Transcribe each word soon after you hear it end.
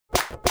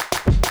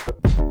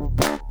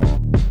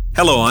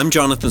Hello, I'm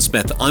Jonathan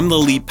Smith. I'm the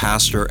lead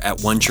pastor at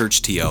One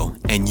Church TO,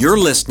 and you're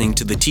listening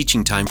to the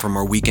teaching time from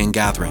our weekend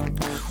gathering.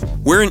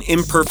 We're an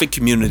imperfect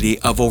community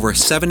of over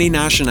 70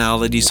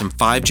 nationalities and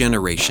 5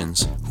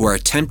 generations who are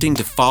attempting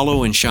to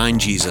follow and shine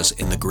Jesus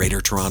in the Greater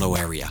Toronto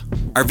Area.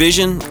 Our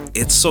vision,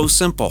 it's so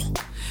simple.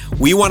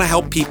 We want to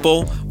help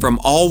people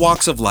from all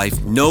walks of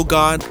life know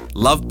God,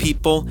 love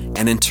people,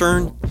 and in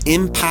turn,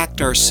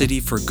 impact our city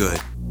for good.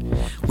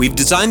 We've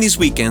designed these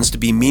weekends to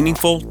be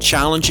meaningful,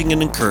 challenging,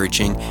 and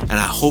encouraging, and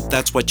I hope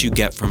that's what you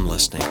get from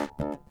listening.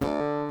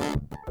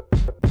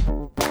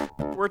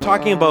 We're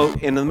talking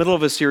about, in the middle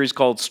of a series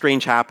called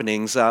Strange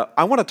Happenings,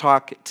 I want to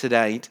talk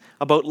tonight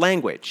about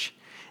language.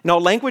 Now,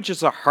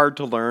 languages are hard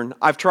to learn.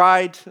 I've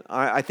tried.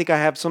 I think I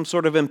have some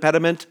sort of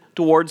impediment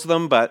towards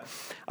them, but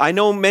I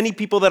know many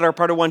people that are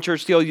part of One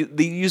Church TO,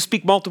 you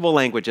speak multiple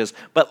languages,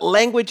 but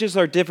languages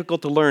are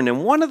difficult to learn.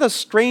 And one of the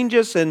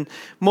strangest and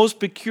most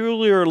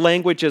peculiar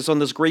languages on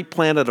this great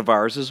planet of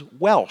ours is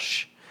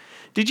Welsh.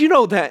 Did you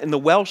know that in the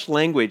Welsh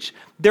language,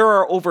 there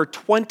are over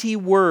 20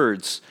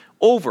 words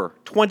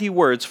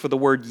for the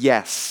word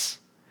yes?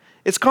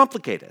 It's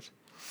complicated.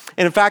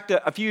 And in fact,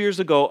 a few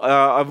years ago,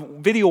 a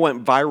video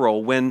went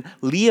viral when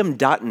Liam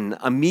Dutton,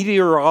 a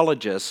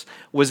meteorologist,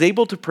 was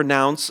able to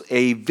pronounce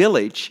a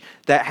village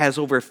that has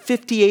over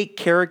 58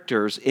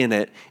 characters in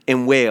it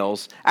in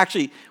Wales.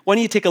 Actually, why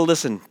don't you take a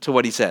listen to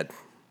what he said?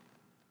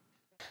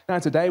 Now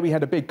today we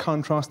had a big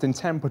contrast in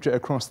temperature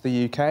across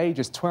the UK,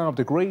 just 12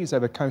 degrees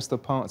over coastal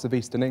parts of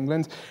eastern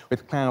England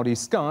with cloudy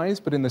skies,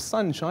 but in the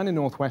sunshine in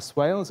northwest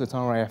Wales at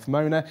RAF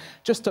Mona,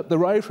 just up the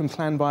road from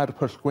Llanfair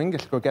Pwllgwyn,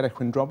 Gellgorgera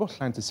Cwndrobwll,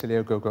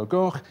 Llantysilio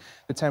Gogogoch,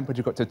 the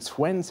temperature got to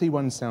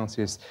 21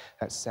 Celsius,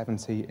 that's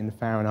 70 in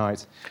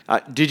Fahrenheit.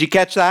 Did you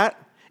catch that?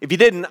 If you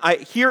didn't,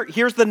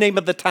 here's the name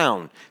of the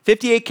town.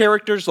 58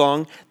 characters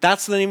long,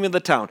 that's the name of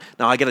the town.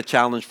 Now, I got a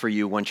challenge for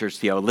you, One Church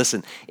TO.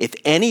 Listen, if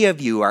any of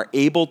you are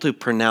able to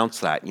pronounce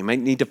that, you might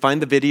need to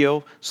find the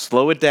video,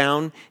 slow it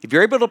down. If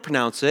you're able to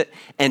pronounce it,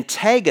 and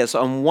tag us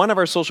on one of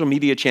our social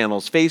media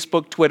channels,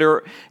 Facebook,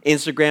 Twitter,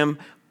 Instagram,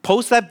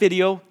 post that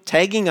video,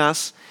 tagging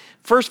us.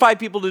 First 5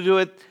 people to do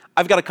it,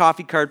 I've got a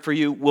coffee card for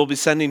you. We'll be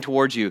sending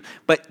towards you.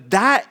 But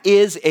that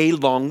is a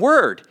long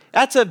word.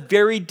 That's a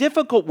very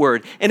difficult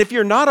word. And if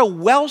you're not a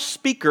Welsh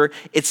speaker,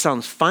 it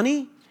sounds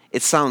funny.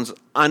 It sounds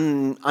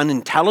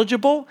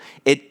unintelligible.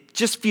 It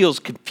just feels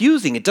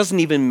confusing. It doesn't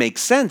even make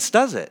sense,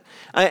 does it?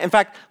 In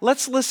fact,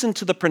 let's listen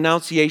to the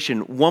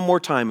pronunciation one more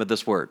time of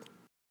this word.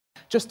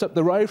 Just up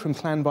the road from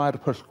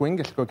Llanfair Pwllgwyn,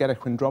 Gellgorgera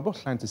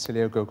Cwndrobwll,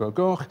 Llantysilio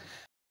Gogogoch.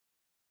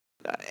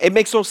 It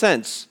makes no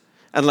sense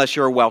unless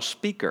you're a Welsh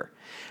speaker.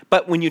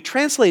 But when you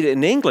translate it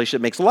in English,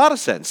 it makes a lot of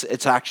sense.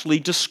 It's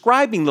actually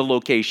describing the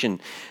location.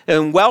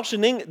 In Welsh,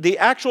 the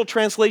actual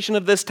translation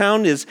of this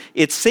town is,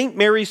 it's St.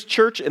 Mary's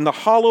Church in the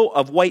hollow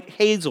of White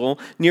Hazel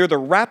near the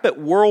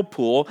rapid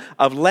whirlpool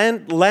of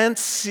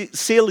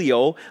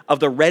Llantysilio of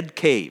the Red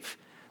Cave.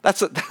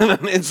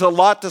 It's a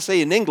lot to say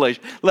in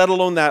English, let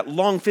alone that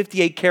long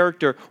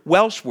 58-character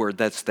Welsh word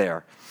that's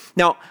there.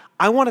 Now,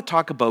 I want to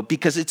talk about,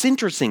 because it's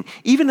interesting,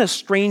 even a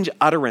strange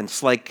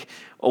utterance like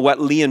what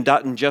Liam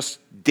Dutton just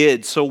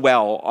did so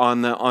well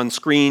on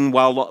screen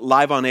while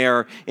live on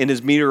air in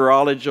his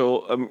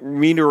meteorological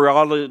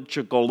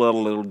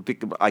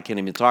I can't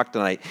even talk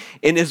tonight,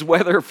 in his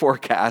weather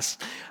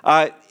forecast.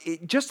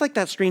 Just like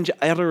that strange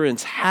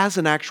utterance has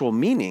an actual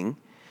meaning,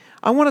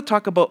 I want to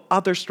talk about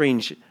other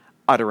strange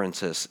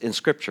utterances in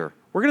Scripture.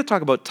 We're going to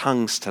talk about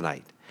tongues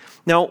tonight.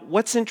 Now,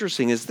 what's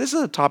interesting is this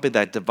is a topic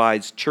that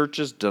divides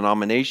churches,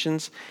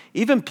 denominations,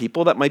 even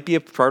people that might be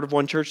a part of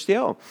One Church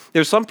TO.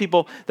 There's some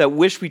people that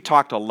wish we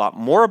talked a lot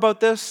more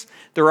about this.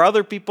 There are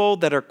other people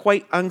that are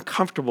quite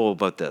uncomfortable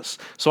about this.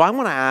 So I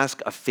want to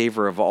ask a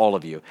favor of all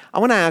of you. I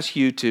want to ask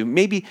you to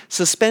maybe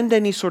suspend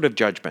any sort of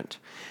judgment.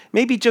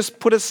 Maybe just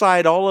put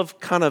aside all of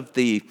kind of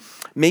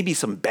maybe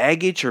some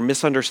baggage or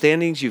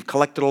misunderstandings you've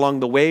collected along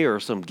the way, or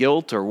some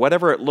guilt or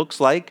whatever it looks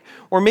like.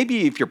 Or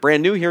maybe if you're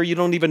brand new here, you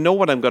don't even know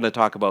what I'm going to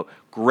talk about.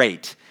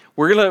 Great.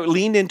 We're going to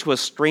lean into a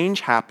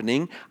strange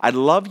happening. I'd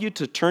love you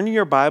to turn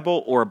your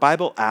Bible or a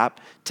Bible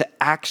app to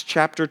Acts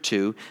chapter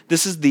 2.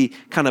 This is the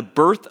kind of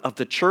birth of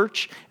the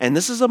church, and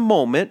this is a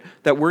moment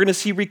that we're going to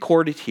see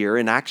recorded here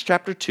in Acts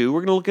chapter 2.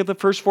 We're going to look at the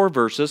first 4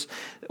 verses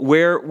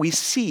where we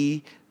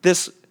see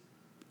this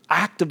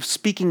act of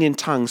speaking in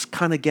tongues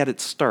kind of get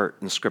its start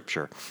in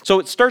Scripture. So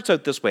it starts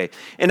out this way.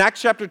 In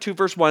Acts chapter 2,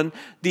 verse 1,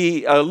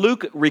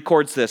 Luke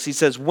records this. He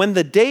says, when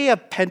the day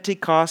of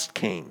Pentecost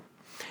came.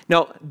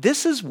 Now,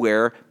 this is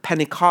where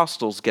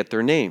Pentecostals get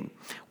their name.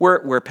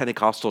 We're a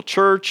Pentecostal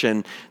church,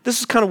 and this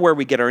is kind of where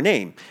we get our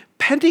name.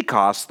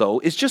 Pentecost, though,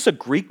 is just a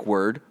Greek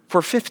word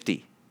for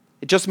 50.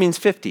 It just means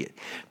 50.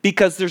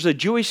 Because there's a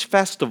Jewish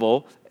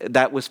festival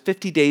that was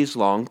 50 days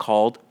long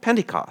called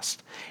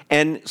Pentecost.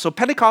 And so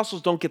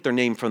Pentecostals don't get their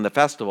name from the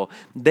festival.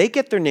 They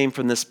get their name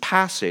from this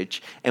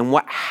passage and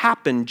what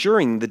happened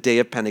during the day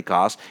of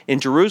Pentecost in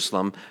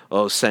Jerusalem,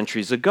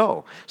 centuries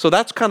ago. So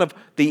that's kind of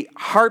the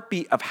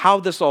heartbeat of how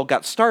this all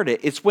got started.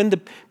 It's when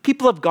the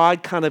people of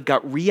God kind of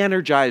got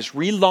re-energized,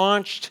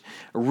 relaunched,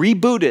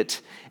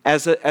 rebooted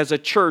as a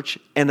church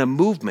and a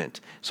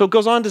movement. So it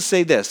goes on to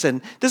say this,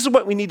 and this is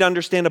what we need to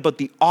understand about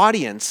the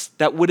audience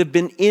that would have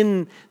been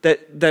in,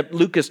 that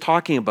Luke is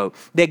talking about.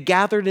 They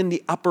gathered in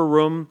the upper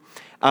room,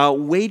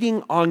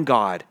 waiting on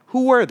God.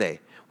 Who were they?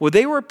 Well,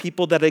 they were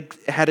people that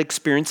had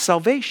experienced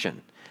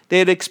salvation. They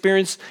had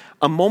experienced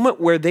a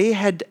moment where they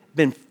had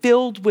been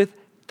filled with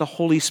the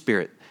Holy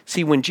Spirit.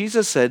 See, when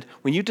Jesus said,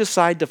 when you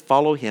decide to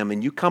follow him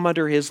and you come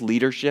under his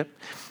leadership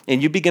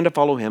and you begin to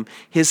follow him,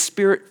 his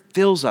Spirit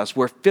fills us.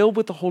 We're filled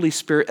with the Holy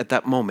Spirit at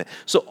that moment.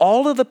 So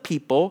all of the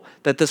people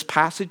that this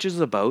passage is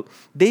about,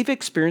 they've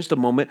experienced a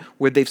moment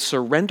where they've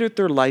surrendered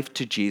their life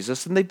to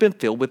Jesus and they've been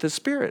filled with his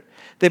Spirit.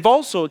 They've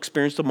also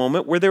experienced a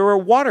moment where they were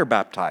water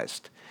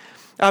baptized.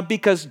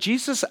 Because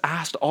Jesus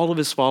asked all of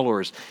his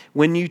followers,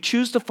 when you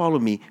choose to follow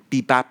me,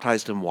 be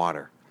baptized in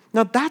water.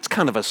 Now that's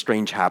kind of a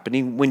strange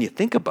happening when you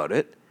think about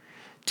it.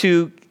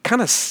 To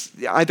kind of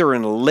either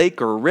in a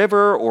lake or a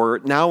river or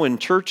now in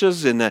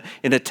churches in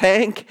a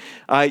tank,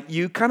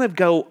 you kind of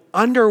go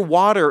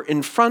underwater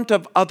in front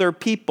of other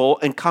people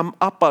and come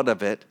up out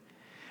of it.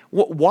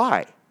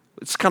 Why?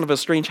 It's kind of a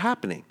strange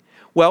happening.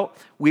 Well,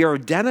 we are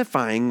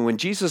identifying, when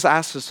Jesus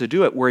asks us to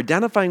do it, we're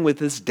identifying with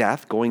his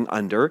death, going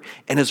under,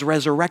 and his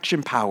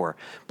resurrection power.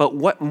 But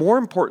what more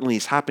importantly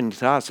is happening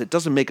to us, it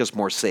doesn't make us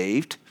more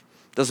saved.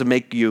 Doesn't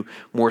make you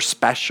more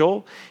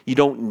special. You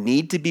don't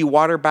need to be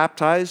water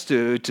baptized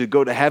to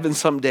go to heaven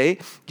someday.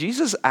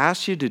 Jesus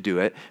asks you to do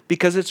it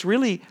because it's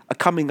really a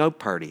coming out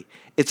party.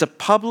 It's a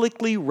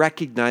publicly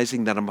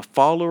recognizing that I'm a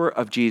follower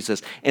of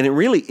Jesus. And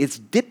it's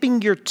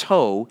dipping your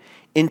toe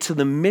into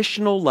the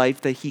missional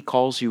life that he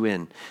calls you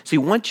in. See,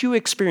 once you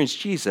experience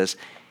Jesus,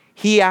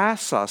 he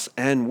asks us,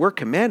 and we're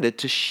commanded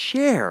to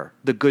share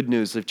the good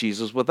news of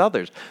Jesus with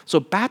others.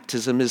 So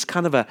baptism is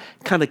kind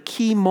of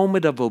key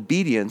moment of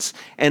obedience,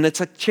 and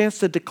it's a chance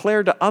to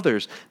declare to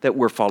others that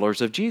we're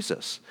followers of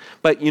Jesus.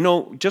 But,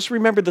 just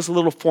remember this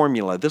little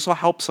formula. This will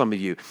help some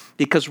of you,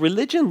 because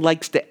religion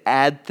likes to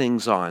add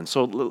things on.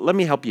 So let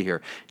me help you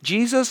here.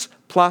 Jesus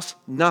plus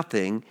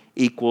nothing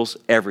equals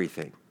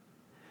everything.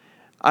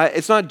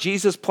 It's not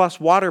Jesus plus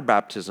water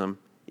baptism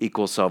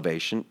equals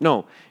salvation.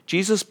 No,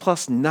 Jesus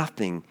plus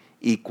nothing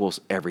equals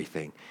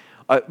everything.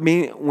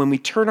 When we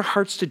turn our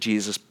hearts to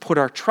Jesus, put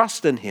our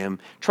trust in him,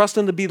 trust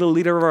him to be the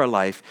leader of our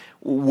life,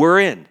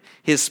 we're in.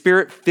 His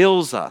Spirit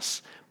fills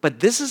us. But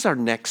this is our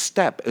next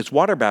step. It's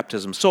water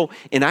baptism. So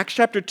in Acts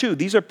chapter 2,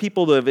 these are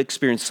people that have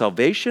experienced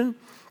salvation.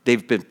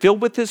 They've been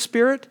filled with his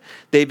Spirit.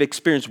 They've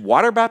experienced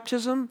water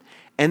baptism.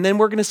 And then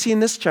we're going to see in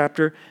this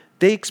chapter,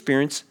 they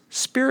experience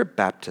Spirit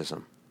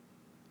baptism.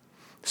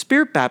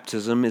 Spirit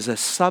baptism is a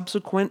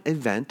subsequent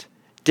event,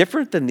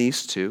 different than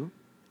these two.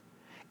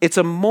 It's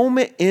a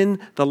moment in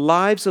the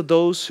lives of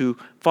those who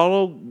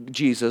follow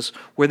Jesus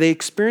where they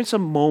experience a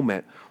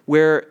moment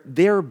where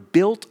they're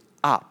built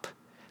up.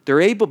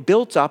 They're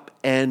built up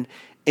and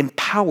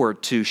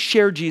empowered to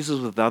share Jesus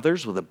with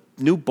others with a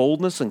new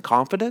boldness and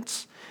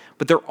confidence,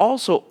 but they're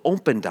also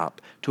opened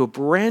up to a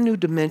brand new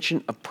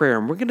dimension of prayer,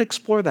 and we're going to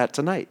explore that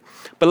tonight.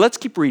 But let's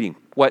keep reading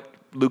what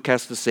Luke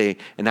has to say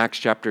in Acts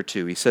chapter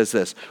 2. He says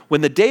this,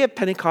 when the day of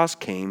Pentecost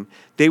came,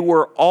 they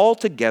were all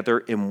together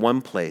in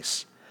one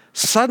place.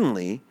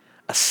 Suddenly,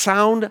 a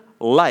sound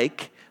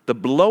like the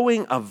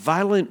blowing of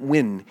violent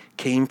wind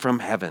came from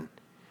heaven.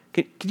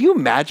 Can you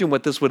imagine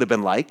what this would have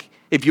been like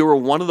if you were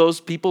one of those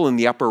people in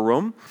the upper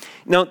room?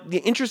 Now, the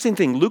interesting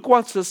thing, Luke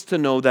wants us to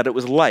know that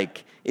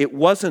it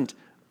wasn't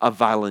a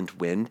violent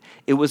wind.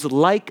 It was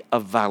like a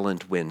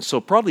violent wind. So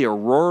probably a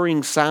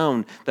roaring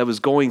sound that was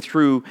going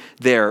through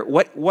there.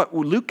 What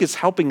Luke is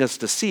helping us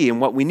to see and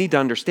what we need to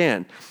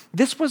understand,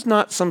 this was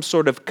not some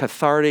sort of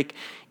cathartic,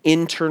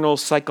 internal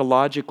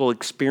psychological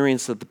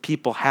experience that the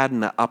people had in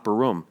the upper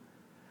room.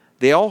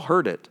 They all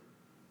heard it.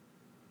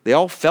 They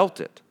all felt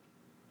it.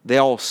 They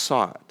all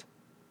saw it.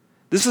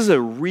 This is a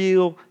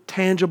real,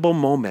 tangible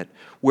moment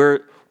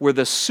where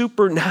the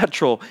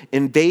supernatural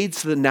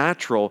invades the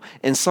natural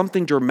and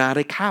something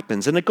dramatic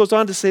happens. And it goes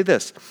on to say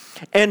this,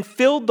 and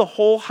filled the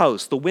whole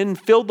house. The wind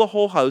filled the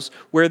whole house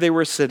where they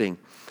were sitting.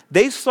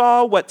 They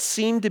saw what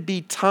seemed to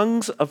be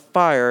tongues of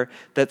fire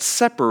that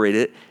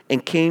separated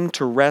and came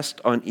to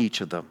rest on each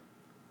of them.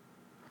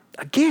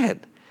 Again,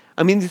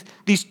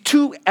 these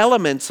two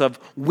elements of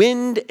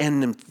wind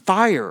and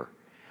fire.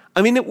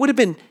 It would have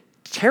been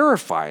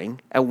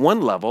terrifying at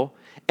one level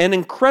and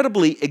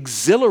incredibly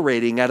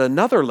exhilarating at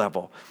another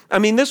level.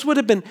 This would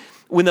have been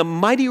with a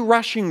mighty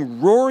rushing,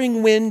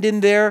 roaring wind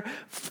in there,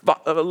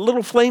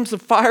 little flames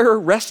of fire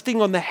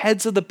resting on the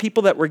heads of the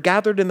people that were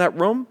gathered in that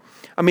room.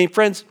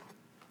 Friends,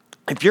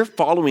 if you're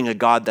following a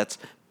God that's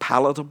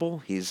palatable,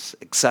 he's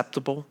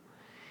acceptable,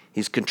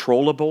 he's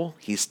controllable,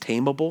 he's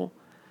tameable,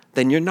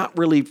 then you're not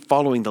really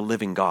following the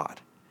living God.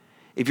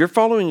 if you're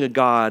following a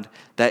God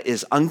that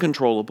is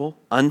uncontrollable,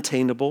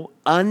 untainable,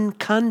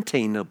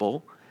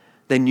 uncontainable,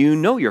 then you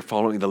know you're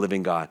following the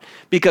living God.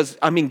 Because,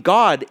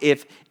 God,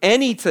 if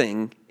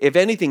anything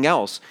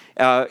else,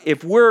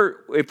 if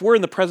we're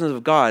in the presence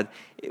of God,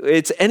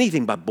 it's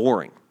anything but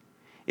boring.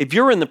 If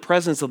you're in the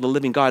presence of the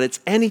living God, it's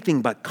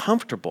anything but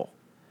comfortable.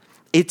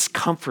 It's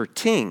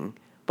comforting,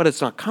 but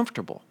it's not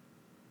comfortable.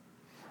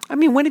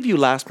 When have you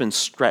last been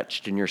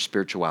stretched in your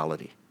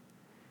spirituality?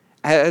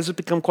 Has it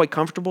become quite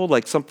comfortable,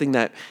 like something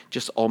that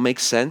just all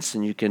makes sense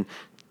and you can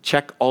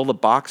check all the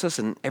boxes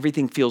and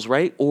everything feels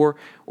right? Or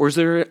is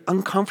there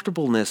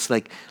uncomfortableness,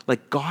 like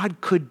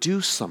God could do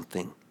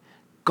something?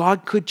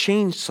 God could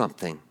change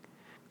something.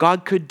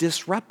 God could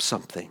disrupt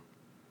something.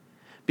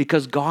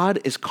 Because God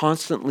is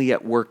constantly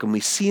at work, and we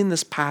see in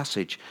this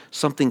passage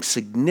something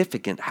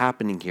significant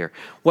happening here.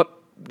 What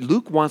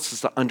Luke wants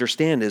us to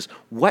understand is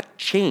what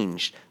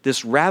changed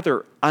this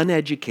rather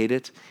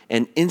uneducated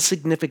and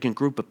insignificant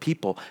group of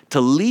people to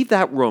leave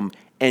that room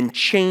and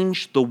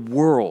change the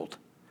world.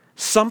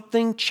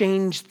 Something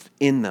changed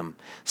in them.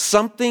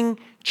 Something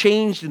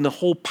changed in the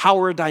whole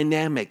power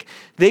dynamic.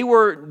 They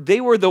were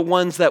the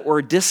ones that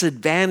were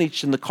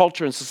disadvantaged in the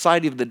culture and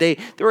society of the day.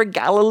 They were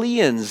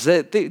Galileans.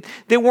 They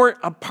weren't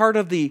a part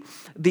of the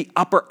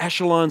upper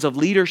echelons of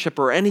leadership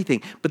or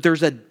anything. But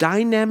there's a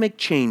dynamic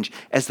change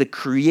as the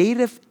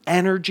creative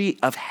energy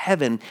of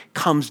heaven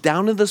comes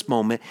down in this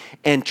moment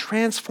and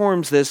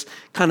transforms this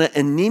kind of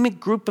anemic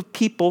group of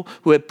people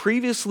who had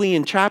previously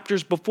in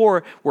chapters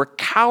before were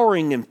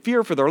cowering in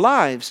fear for their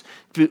lives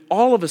to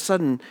all of a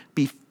sudden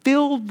be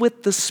filled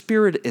with the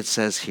Spirit, it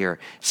says here.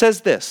 It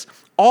says this,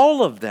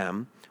 all of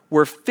them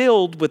were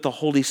filled with the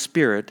Holy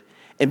Spirit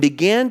and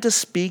began to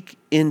speak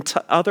in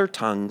other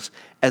tongues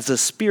as the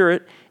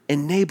Spirit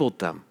enabled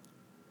them.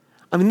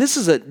 This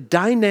is a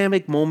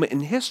dynamic moment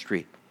in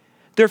history.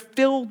 They're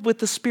filled with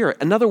the Spirit.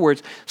 In other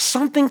words,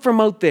 something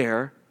from out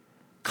there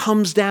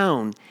comes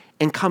down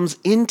and comes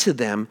into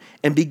them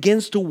and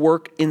begins to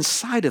work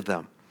inside of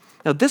them.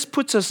 Now, this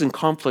puts us in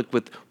conflict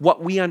with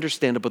what we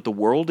understand about the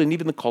world and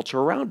even the culture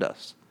around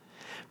us.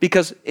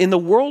 Because in the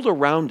world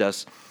around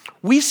us,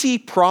 we see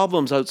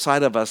problems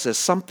outside of us as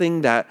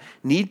something that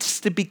needs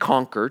to be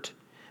conquered,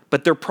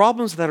 but they're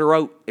problems that are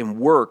out in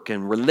work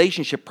and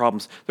relationship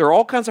problems. There are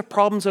all kinds of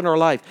problems in our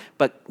life,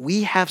 but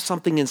we have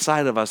something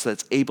inside of us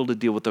that's able to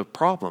deal with the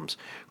problems.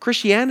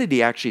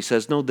 Christianity actually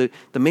says, no, the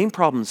main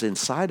problem's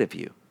inside of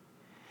you.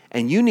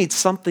 And you need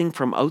something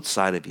from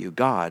outside of you,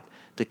 God,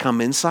 to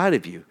come inside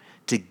of you,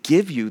 to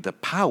give you the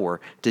power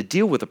to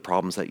deal with the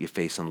problems that you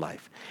face in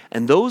life.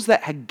 And those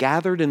that had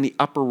gathered in the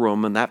upper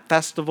room on that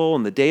festival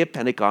on the day of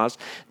Pentecost,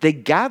 they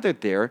gathered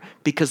there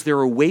because they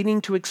were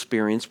waiting to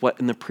experience what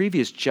in the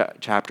previous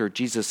chapter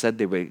Jesus said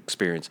they would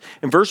experience.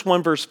 In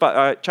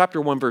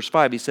chapter 1, verse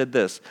 5, he said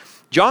this,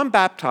 John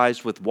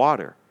baptized with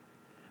water,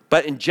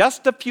 but in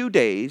just a few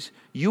days,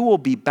 you will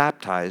be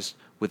baptized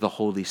with the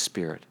Holy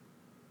Spirit.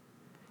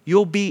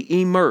 You'll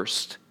be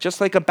immersed, just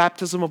like a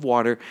baptism of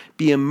water,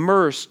 be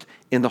immersed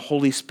in the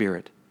Holy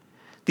Spirit.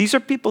 These are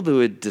people who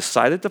had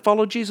decided to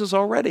follow Jesus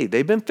already.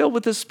 They've been filled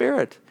with His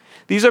Spirit.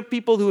 These are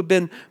people who have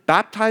been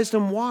baptized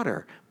in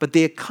water, but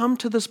they had come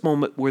to this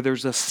moment where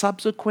there's a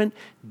subsequent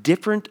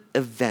different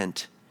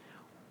event,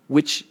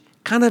 which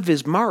kind of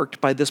is marked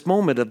by this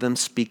moment of them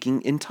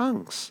speaking in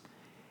tongues.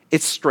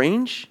 It's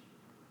strange.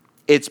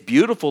 It's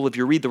beautiful if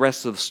you read the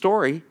rest of the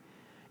story.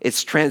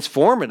 It's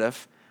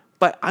transformative.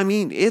 But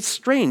it's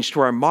strange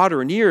to our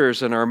modern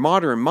ears and our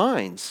modern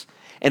minds.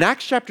 In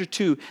Acts chapter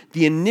 2,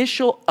 the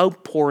initial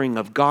outpouring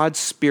of God's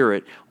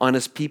Spirit on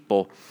His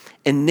people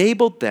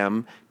enabled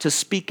them to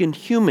speak in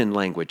human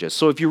languages.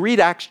 So if you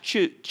read Acts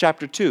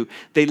chapter 2,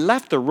 they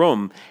left the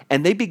room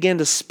and they began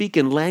to speak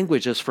in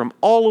languages from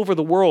all over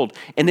the world.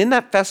 And in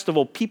that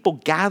festival, people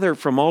gathered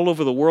from all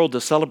over the world to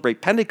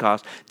celebrate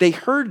Pentecost. They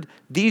heard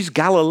these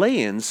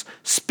Galileans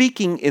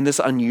speaking in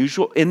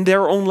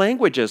their own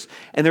languages.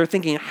 And they're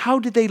thinking, how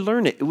did they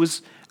learn it? It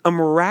was a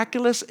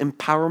miraculous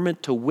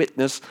empowerment to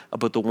witness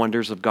about the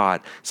wonders of God.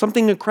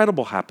 Something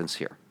incredible happens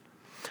here.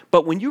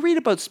 But when you read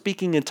about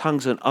speaking in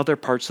tongues in other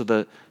parts of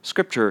the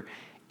scripture,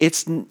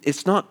 it's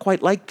not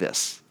quite like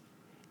this.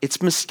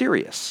 It's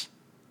mysterious.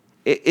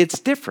 It's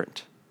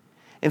different.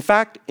 In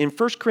fact, in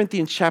 1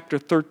 Corinthians chapter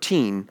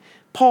 13,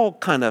 Paul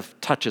kind of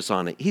touches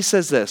on it. He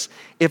says this,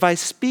 if I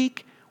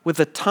speak with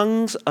the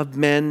tongues of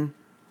men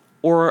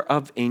or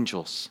of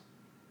angels.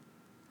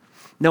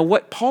 Now,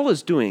 what Paul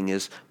is doing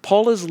is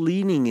Paul is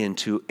leaning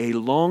into a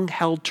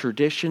long-held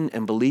tradition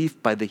and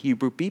belief by the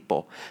Hebrew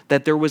people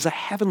that there was a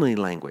heavenly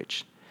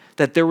language,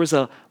 that there was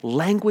a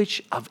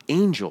language of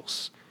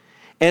angels.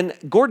 And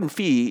Gordon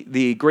Fee,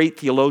 the great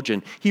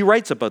theologian, he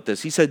writes about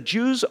this. He said,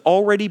 Jews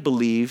already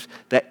believed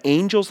that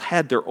angels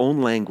had their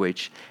own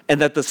language and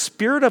that the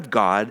Spirit of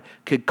God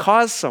could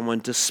cause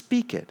someone to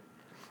speak it.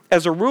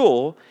 As a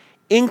rule,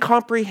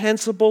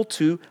 incomprehensible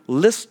to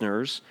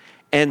listeners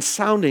and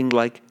sounding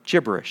like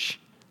gibberish.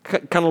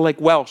 Kind of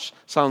like Welsh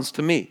sounds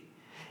to me.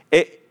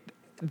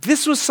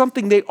 this was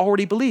something they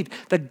already believed,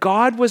 that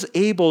God was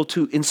able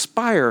to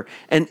inspire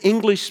an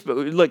English,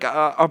 like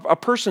a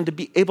person to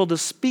be able to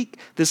speak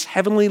this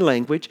heavenly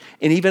language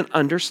and even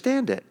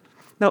understand it.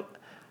 Now,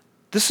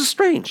 this is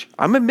strange.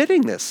 I'm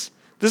admitting this.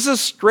 This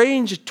is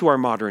strange to our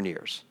modern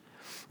ears.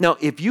 Now,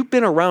 if you've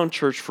been around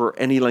church for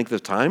any length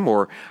of time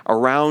or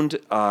around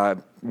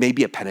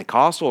maybe a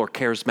Pentecostal or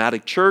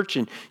charismatic church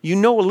and you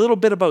know a little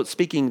bit about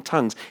speaking in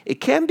tongues,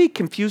 it can be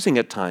confusing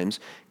at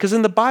times because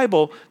in the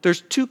Bible,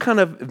 there's two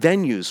kind of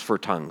venues for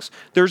tongues.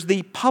 There's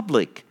the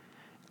public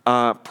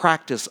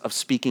practice of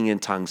speaking in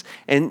tongues.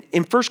 And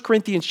in 1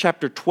 Corinthians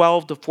chapter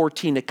 12 to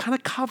 14, it kind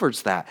of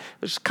covers that.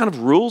 There's kind of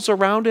rules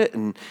around it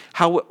and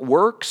how it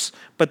works,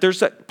 but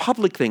there's a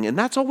public thing, and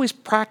that's always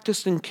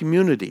practiced in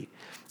community.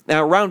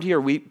 Now, around here,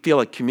 we feel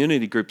like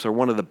community groups are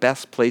one of the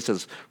best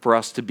places for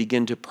us to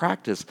begin to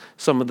practice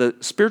some of the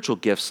spiritual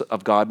gifts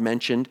of God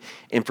mentioned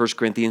in 1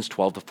 Corinthians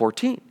 12 to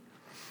 14.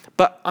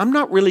 But I'm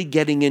not really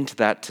getting into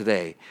that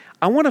today.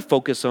 I want to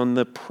focus on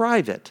the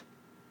private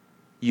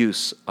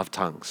use of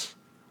tongues.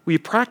 We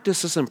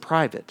practice this in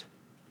private,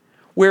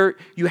 where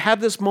you have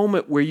this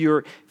moment where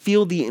you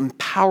feel the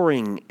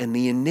empowering and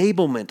the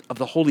enablement of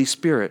the Holy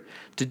Spirit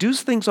to do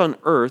things on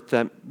earth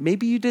that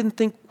maybe you didn't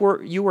think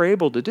you were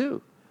able to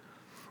do.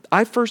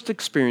 I first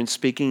experienced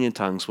speaking in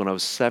tongues when I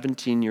was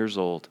 17 years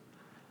old.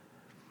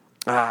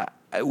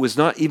 It was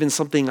not even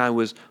something I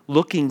was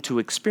looking to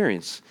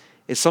experience.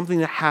 It's something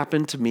that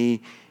happened to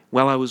me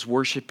while I was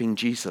worshiping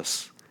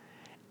Jesus.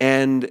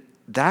 And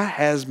that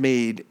has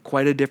made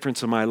quite a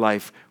difference in my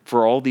life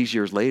for all these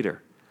years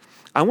later.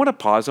 I want to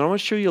pause and I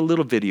want to show you a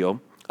little video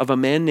of a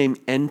man named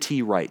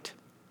N.T. Wright.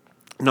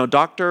 Now,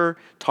 Dr.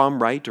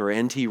 Tom Wright, or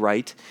N.T.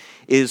 Wright,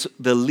 is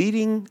the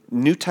leading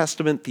New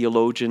Testament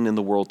theologian in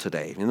the world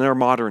today, in our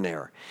modern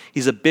era.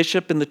 He's a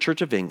bishop in the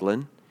Church of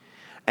England,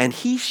 and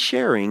he's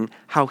sharing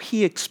how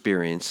he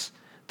experienced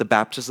the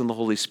baptism of the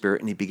Holy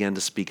Spirit, and he began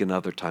to speak in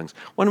other tongues.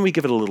 Why don't we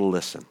give it a little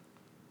listen?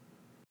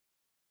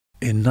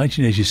 In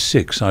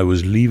 1986, I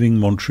was leaving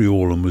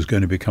Montreal and was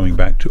going to be coming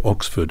back to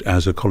Oxford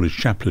as a college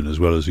chaplain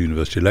as well as a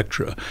university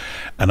lecturer.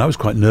 And I was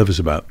quite nervous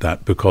about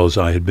that because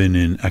I had been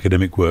in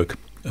academic work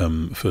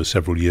for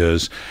several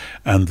years,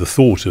 and the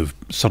thought of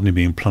suddenly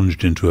being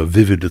plunged into a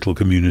vivid little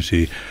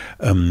community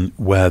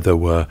where there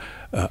were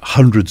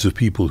hundreds of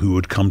people who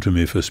would come to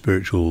me for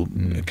spiritual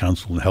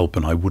counsel and help,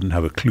 and I wouldn't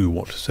have a clue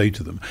what to say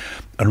to them.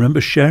 I remember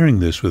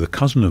sharing this with a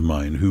cousin of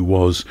mine who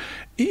was,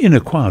 in a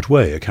quiet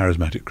way, a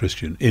charismatic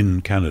Christian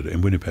in Canada, in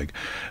Winnipeg.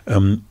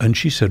 And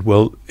she said,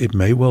 well, it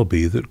may well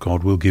be that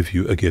God will give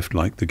you a gift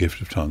like the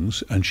gift of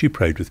tongues. And she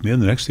prayed with me, and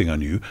the next thing I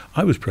knew,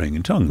 I was praying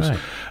in tongues.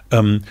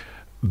 Right.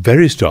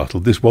 Very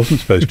startled. This wasn't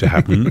supposed to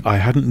happen. I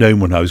hadn't known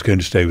when I was going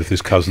to stay with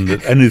this cousin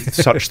that any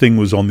such thing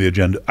was on the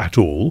agenda at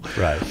all.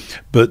 Right.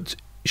 But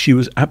she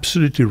was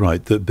absolutely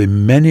right that the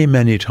many,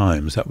 many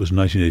times, that was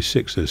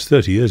 1986, that's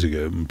 30 years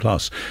ago and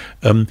plus,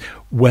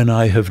 when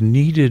I have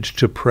needed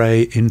to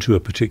pray into a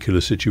particular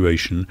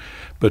situation,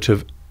 but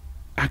have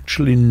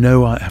actually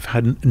have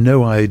had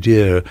no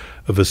idea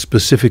of a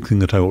specific thing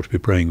that I ought to be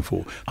praying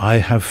for. I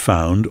have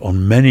found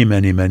on many,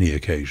 many, many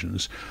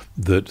occasions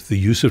that the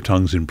use of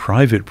tongues in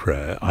private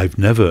prayer, I've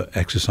never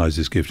exercised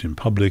this gift in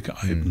public,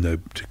 I have no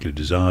particular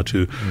desire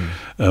to,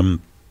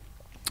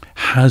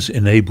 has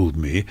enabled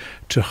me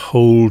to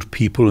hold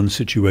people and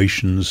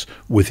situations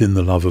within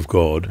the love of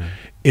God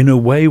in a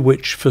way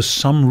which for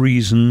some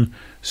reason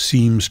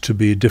seems to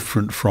be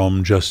different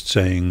from just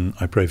saying,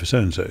 I pray for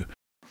so-and-so.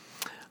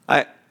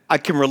 I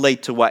can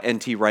relate to what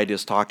N.T. Wright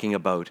is talking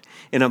about.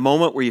 In a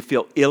moment where you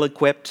feel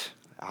ill-equipped,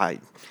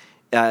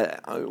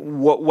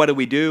 what do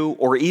we do?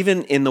 Or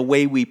even in the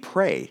way we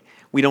pray,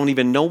 we don't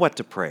even know what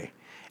to pray.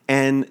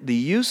 And the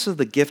use of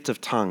the gift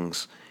of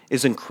tongues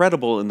is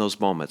incredible in those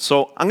moments.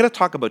 So I'm going to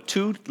talk about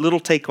two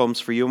little take-homes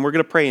for you, and we're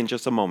going to pray in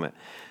just a moment.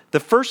 The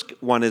first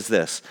one is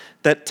this,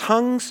 that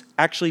tongues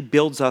actually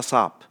builds us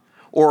up.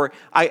 Or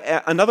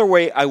another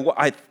way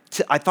I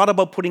thought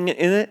about putting it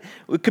in it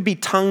could be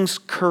tongues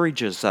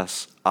encourages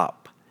us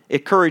up.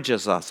 It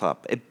encourages us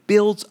up. It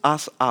builds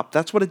us up.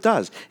 That's what it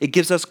does. It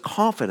gives us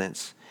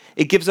confidence.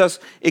 It gives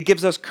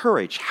us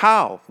courage.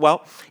 How?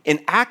 Well,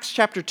 in Acts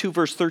chapter 2,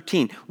 verse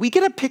 13, we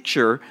get a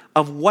picture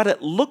of what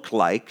it looked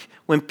like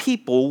when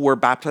people were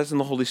baptized in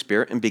the Holy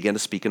Spirit and began to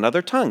speak in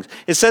other tongues.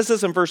 It says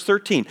this in verse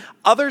 13.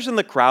 Others in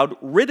the crowd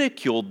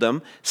ridiculed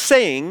them,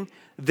 saying,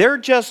 they're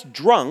just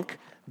drunk,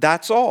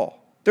 that's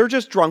all. They're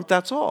just drunk,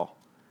 that's all.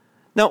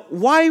 Now,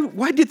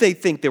 why did they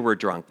think they were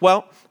drunk?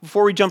 Well,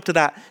 before we jump to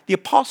that, the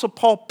Apostle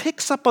Paul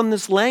picks up on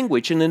this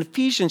language, and in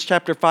Ephesians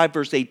chapter 5,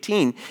 verse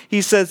 18,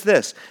 he says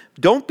this,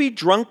 don't be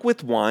drunk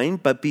with wine,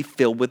 but be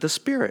filled with the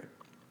Spirit.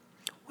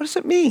 What does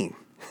it mean?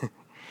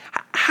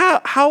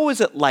 How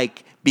is it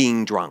like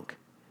being drunk?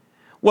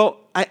 Well,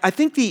 I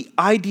think the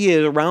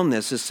idea around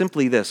this is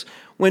simply this.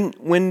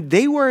 When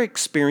they were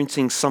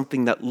experiencing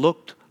something that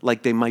looked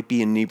like they might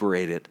be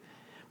inebriated,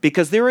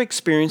 because they were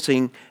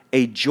experiencing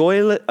a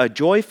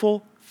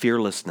joyful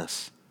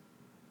fearlessness.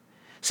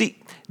 See,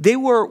 they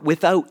were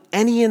without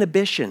any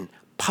inhibition,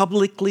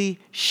 publicly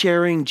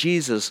sharing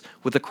Jesus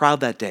with the crowd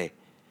that day.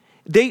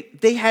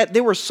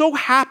 They were so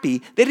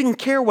happy, they didn't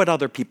care what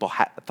other people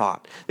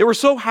thought. They were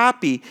so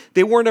happy,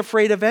 they weren't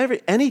afraid of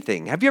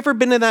anything. Have you ever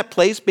been in that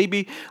place?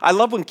 Maybe I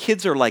love when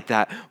kids are like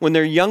that, when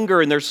they're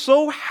younger and they're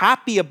so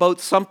happy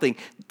about something.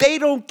 They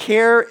don't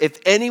care if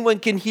anyone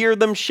can hear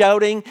them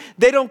shouting.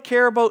 They don't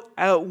care about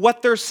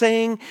what they're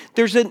saying.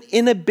 There's an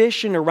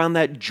inhibition around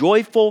that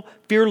joyful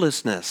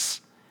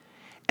fearlessness.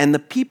 And the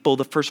people,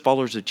 the first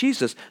followers of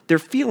Jesus, they're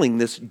feeling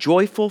this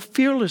joyful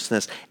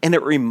fearlessness. And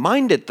it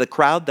reminded the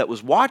crowd that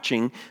was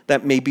watching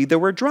that maybe they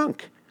were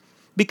drunk.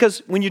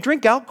 Because when you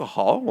drink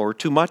alcohol, or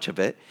too much of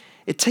it,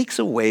 it takes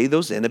away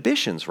those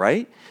inhibitions,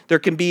 right? There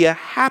can be a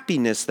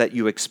happiness that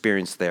you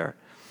experience there.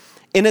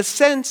 In a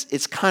sense,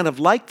 it's kind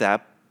of like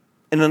that.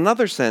 In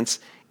another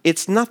sense,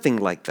 it's nothing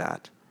like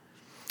that.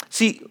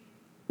 See,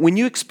 when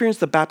you experience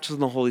the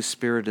baptism of the Holy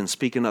Spirit and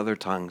speak in other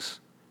tongues,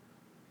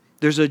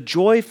 there's a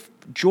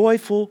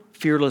joyful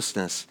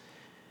fearlessness,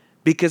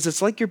 because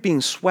it's like you're being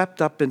swept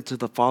up into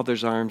the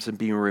Father's arms and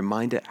being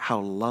reminded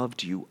how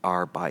loved you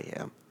are by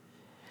Him.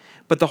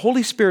 But the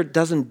Holy Spirit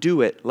doesn't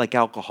do it like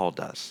alcohol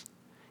does.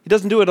 He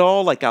doesn't do it at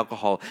all like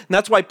alcohol. And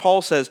that's why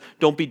Paul says,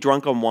 don't be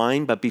drunk on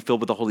wine, but be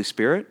filled with the Holy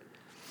Spirit.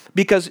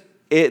 Because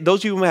those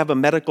of you who have a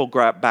medical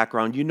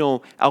background, you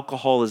know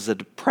alcohol is a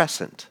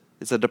depressant.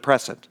 It's a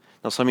depressant.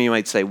 Now, some of you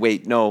might say,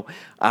 wait, no,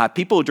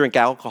 people who drink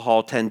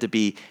alcohol tend to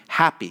be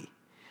happy.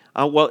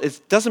 Well,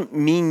 it doesn't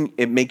mean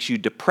it makes you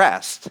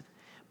depressed,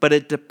 but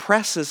it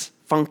depresses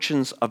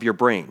functions of your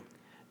brain.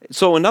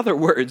 So in other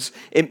words,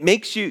 it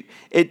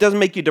doesn't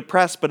make you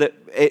depressed, but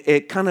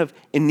it kind of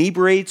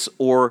inebriates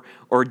or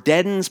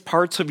deadens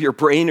parts of your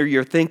brain or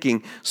your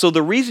thinking. So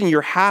the reason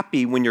you're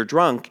happy when you're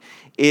drunk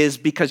is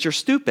because you're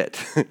stupid.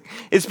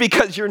 It's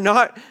because you're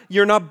not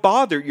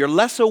bothered. You're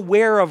less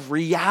aware of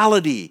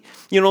reality.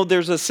 You know,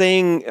 there's a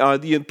saying,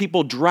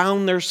 people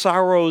drown their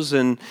sorrows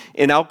in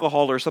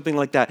alcohol or something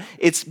like that.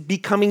 It's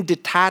becoming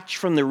detached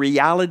from the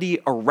reality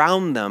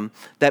around them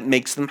that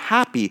makes them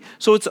happy.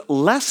 So it's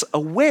less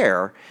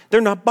aware.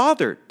 They're not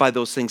bothered by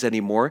those things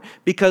anymore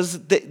because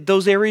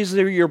those areas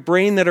of your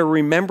brain that are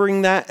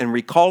remembering that and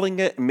recalling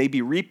it and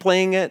maybe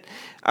replaying it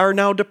are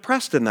now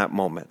depressed in that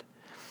moment.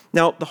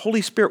 Now, the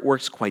Holy Spirit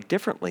works quite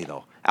differently,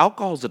 though.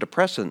 Alcohol is a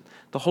depressant.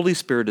 The Holy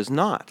Spirit is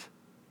not.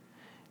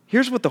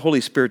 Here's what the Holy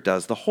Spirit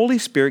does. The Holy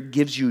Spirit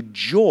gives you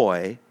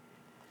joy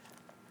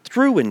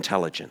through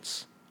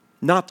intelligence,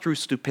 not through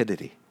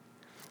stupidity.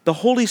 The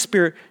Holy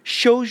Spirit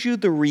shows you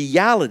the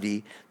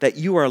reality that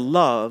you are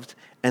loved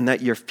and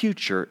that your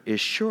future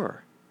is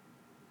sure.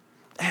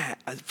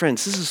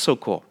 Friends, this is so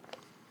cool.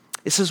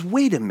 It says,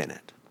 wait a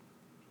minute.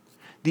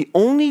 The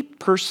only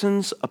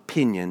person's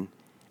opinion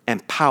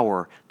and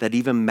power that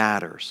even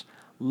matters,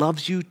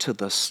 loves you to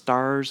the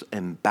stars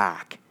and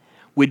back,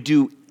 would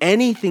do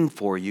anything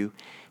for you,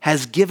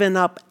 has given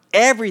up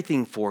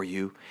everything for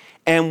you,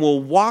 and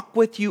will walk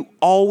with you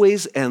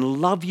always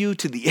and love you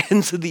to the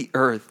ends of the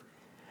earth.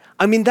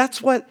 I mean,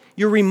 that's what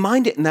you're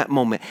reminded in that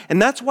moment.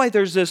 And that's why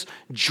there's this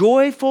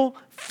joyful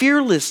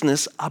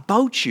fearlessness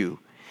about you.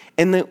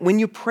 And that when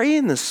you pray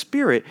in the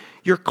Spirit,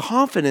 your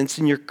confidence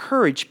and your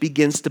courage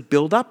begins to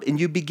build up and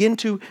you begin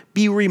to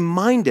be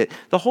reminded.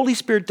 The Holy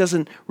Spirit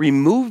doesn't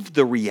remove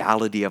the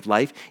reality of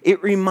life.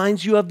 It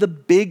reminds you of the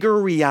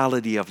bigger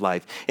reality of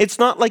life. It's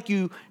not like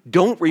you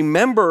don't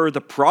remember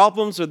the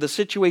problems or the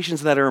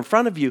situations that are in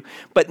front of you,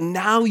 but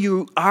now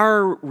you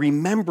are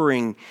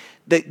remembering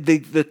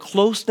the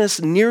closeness,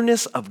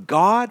 nearness of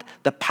God,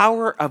 the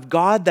power of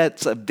God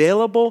that's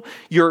available,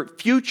 your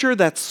future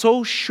that's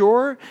so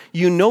sure.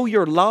 You know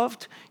you're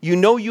loved, you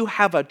know you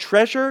have a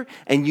treasure,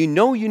 and you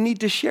know you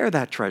need to share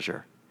that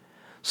treasure.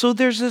 So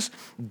there's this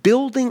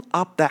building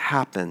up that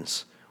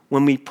happens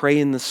when we pray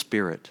in the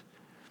Spirit.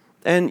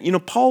 And, you know,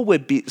 Paul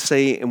would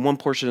say in one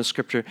portion of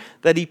Scripture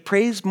that he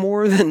prays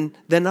more than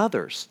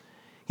others.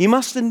 He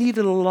must have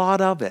needed a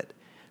lot of it.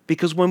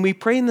 Because when we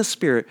pray in the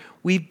Spirit,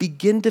 we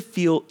begin to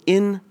feel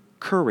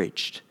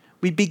encouraged.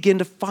 We begin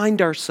to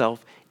find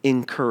ourselves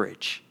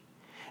encouraged.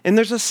 And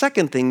there's a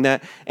second thing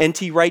that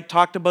N.T. Wright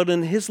talked about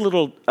in his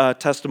little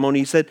testimony.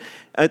 He said,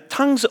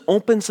 tongues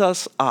opens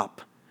us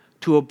up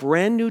to a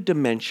brand new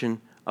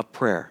dimension of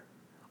prayer,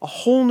 a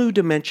whole new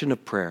dimension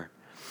of prayer.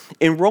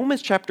 In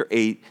Romans chapter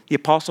 8, the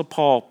Apostle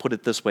Paul put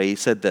it this way. He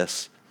said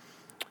this.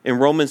 In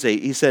Romans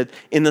 8, he said,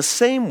 in the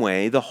same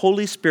way, the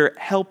Holy Spirit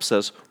helps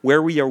us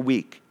where we are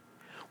weak.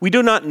 We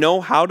do not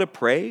know how to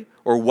pray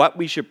or what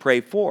we should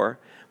pray for,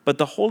 but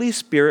the Holy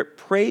Spirit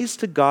prays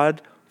to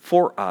God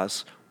for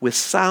us with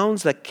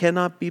sounds that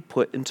cannot be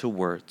put into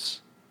words.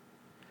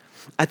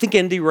 I think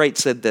N.T. Wright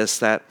said this,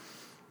 that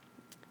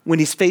when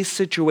he's faced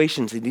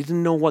situations, he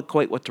didn't know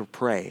quite what to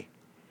pray.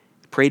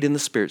 He prayed in the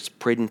Spirit,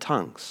 prayed in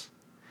tongues.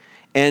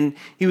 And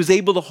he was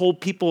able to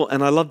hold people,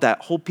 and I love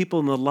that, hold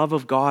people in the love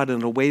of God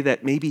in a way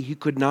that maybe he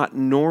could not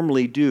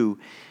normally do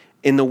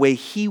in the way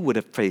he would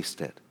have faced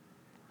it.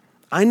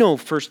 I know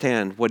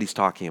firsthand what he's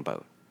talking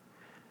about.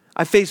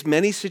 I faced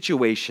many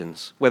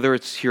situations, whether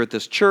it's here at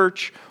this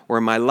church or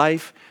in my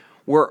life,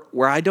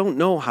 where I don't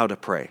know how to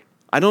pray.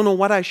 I don't know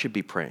what I should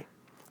be praying.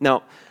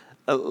 Now,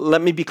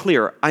 let me be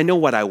clear. I know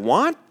what I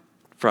want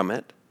from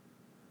it,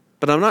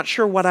 but I'm not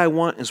sure what I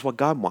want is what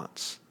God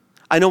wants.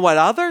 I know what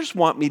others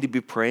want me to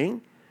be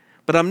praying,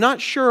 but I'm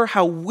not sure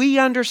how we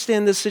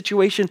understand this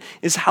situation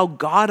is how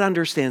God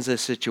understands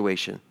this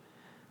situation.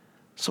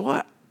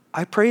 So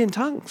I pray in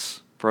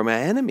tongues for my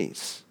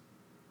enemies.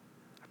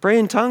 I pray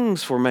in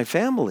tongues for my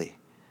family.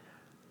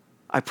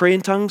 I pray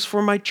in tongues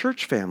for my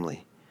church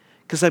family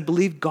because I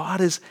believe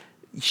God is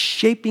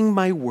shaping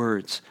my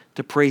words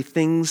to pray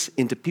things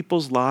into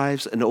people's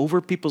lives and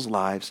over people's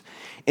lives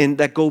and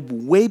that go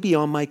way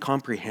beyond my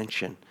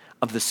comprehension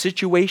of the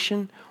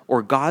situation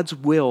or God's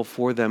will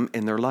for them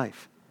in their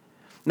life.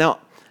 Now,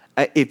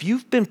 if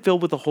you've been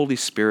filled with the Holy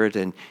Spirit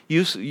and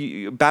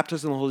you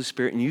baptized in the Holy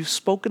Spirit and you've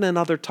spoken in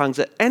other tongues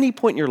at any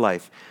point in your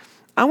life,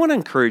 I want to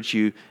encourage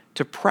you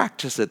to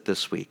practice it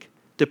this week,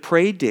 to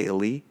pray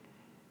daily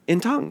in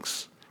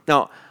tongues.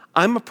 Now,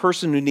 I'm a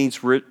person who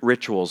needs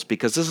rituals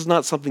because this is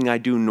not something I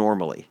do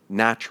normally,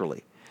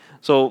 naturally.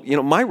 So,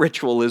 my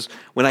ritual is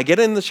when I get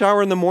in the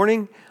shower in the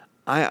morning,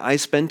 I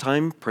spend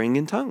time praying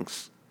in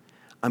tongues.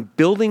 I'm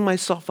building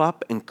myself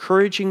up,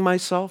 encouraging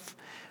myself,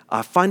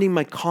 finding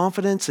my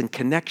confidence and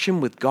connection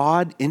with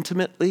God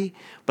intimately,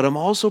 but I'm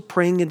also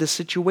praying into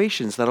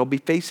situations that I'll be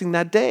facing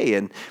that day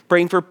and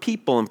praying for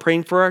people and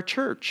praying for our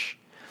church.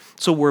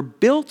 So we're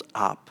built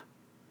up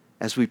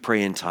as we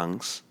pray in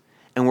tongues,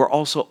 and we're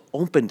also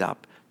opened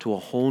up to a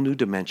whole new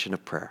dimension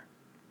of prayer.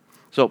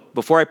 So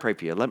before I pray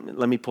for you,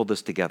 let me pull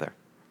this together.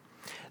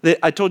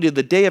 I told you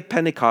the day of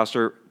Pentecost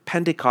or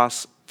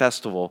Pentecost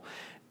festival,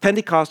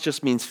 Pentecost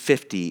just means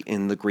 50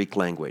 in the Greek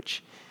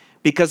language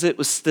because it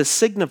was to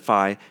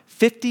signify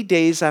 50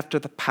 days after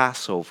the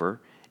Passover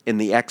in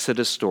the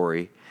Exodus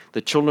story,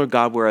 the children of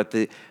God were at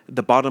the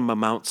bottom of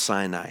Mount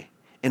Sinai.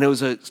 And it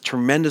was a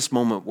tremendous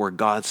moment where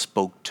God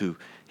spoke to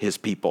his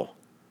people.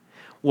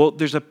 Well,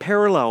 there's a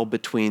parallel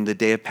between the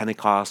day of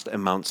Pentecost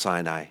and Mount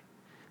Sinai.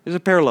 There's a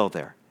parallel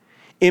there.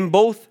 In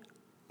both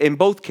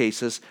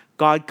cases,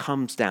 God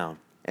comes down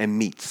and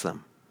meets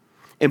them.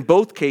 In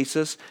both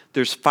cases,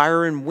 there's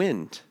fire and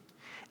wind.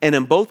 And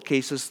in both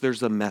cases,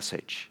 there's a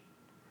message.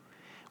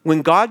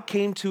 When God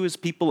came to his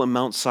people in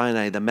Mount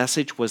Sinai, the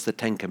message was the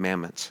Ten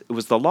Commandments. It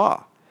was the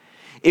law.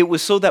 It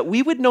was so that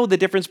we would know the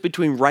difference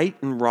between right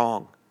and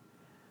wrong.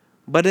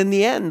 But in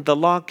the end, the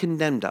law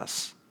condemned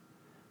us.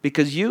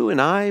 Because you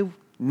and I,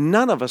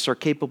 none of us are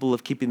capable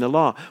of keeping the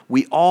law.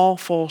 We all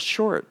fall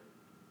short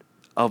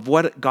of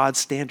what God's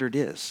standard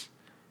is.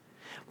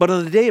 But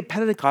on the day of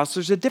Pentecost,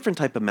 there's a different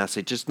type of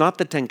message. It's not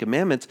the Ten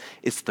Commandments,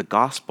 it's the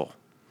gospel.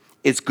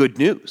 It's good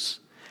news.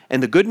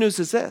 And the good news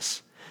is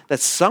this, that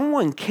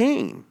someone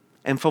came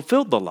and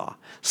fulfilled the law.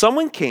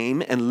 Someone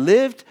came and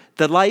lived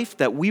the life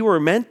that we were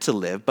meant to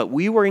live, but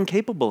we were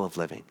incapable of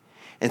living.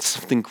 And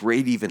something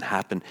great even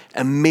happened.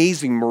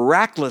 Amazing,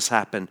 miraculous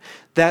happened.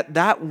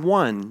 That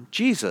one,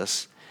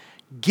 Jesus,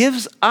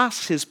 gives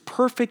us his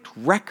perfect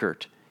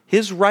record,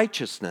 his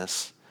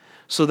righteousness,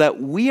 so that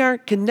we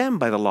aren't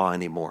condemned by the law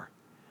anymore.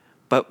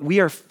 But we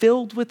are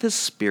filled with his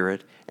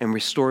Spirit and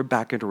restored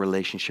back into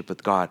relationship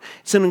with God.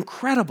 It's an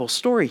incredible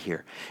story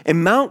here.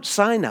 In Mount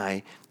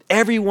Sinai,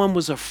 everyone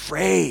was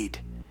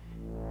afraid.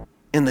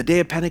 In the day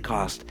of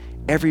Pentecost,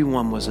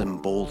 everyone was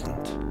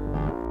emboldened.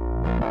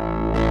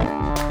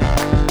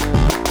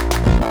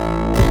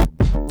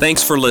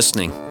 Thanks for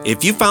listening.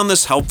 If you found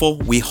this helpful,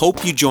 we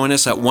hope you join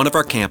us at one of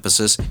our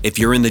campuses if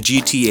you're in the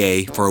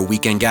GTA for a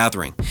weekend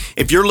gathering.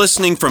 If you're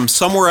listening from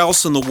somewhere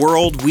else in the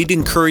world, we'd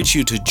encourage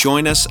you to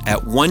join us at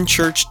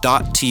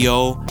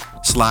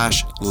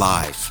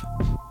onechurch.to/live.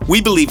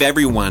 We believe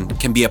everyone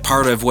can be a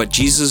part of what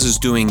Jesus is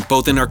doing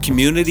both in our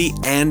community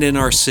and in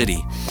our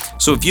city.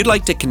 So if you'd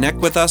like to connect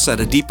with us at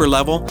a deeper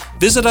level,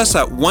 visit us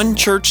at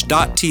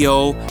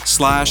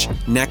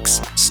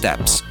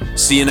onechurch.to/nextsteps.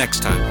 See you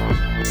next time.